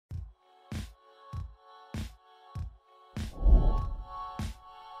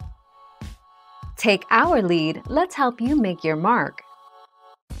Take our lead, let's help you make your mark.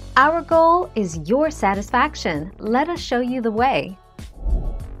 Our goal is your satisfaction. Let us show you the way.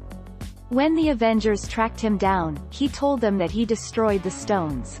 When the Avengers tracked him down, he told them that he destroyed the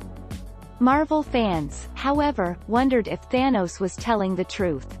stones. Marvel fans, however, wondered if Thanos was telling the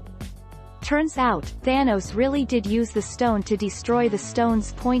truth. Turns out, Thanos really did use the stone to destroy the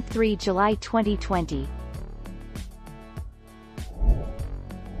stones. 3 July 2020.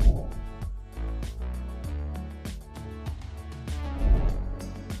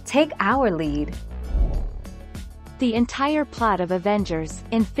 Take our lead. The entire plot of Avengers: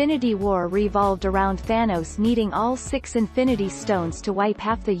 Infinity War revolved around Thanos needing all 6 Infinity Stones to wipe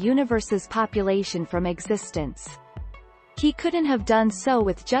half the universe's population from existence. He couldn't have done so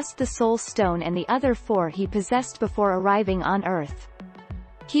with just the Soul Stone and the other 4 he possessed before arriving on Earth.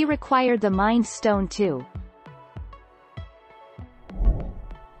 He required the Mind Stone too.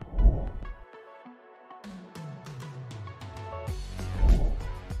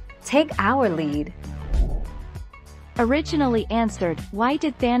 Take our lead. Originally answered, why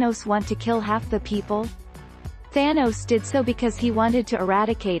did Thanos want to kill half the people? Thanos did so because he wanted to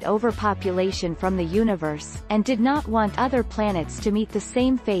eradicate overpopulation from the universe, and did not want other planets to meet the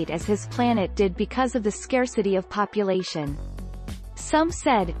same fate as his planet did because of the scarcity of population. Some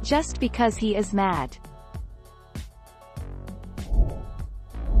said, just because he is mad.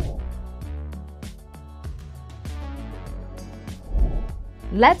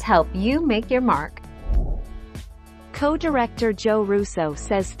 Let's help you make your mark. Co-director Joe Russo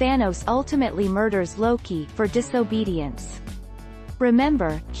says Thanos ultimately murders Loki for disobedience.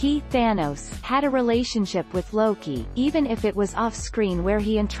 Remember, he, Thanos, had a relationship with Loki, even if it was off-screen, where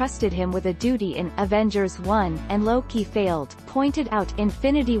he entrusted him with a duty in Avengers 1, and Loki failed, pointed out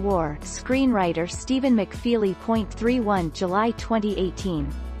Infinity War screenwriter Stephen McFeely. 31 July 2018.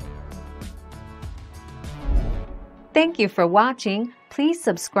 Thank you for watching. Please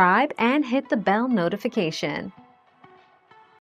subscribe and hit the bell notification.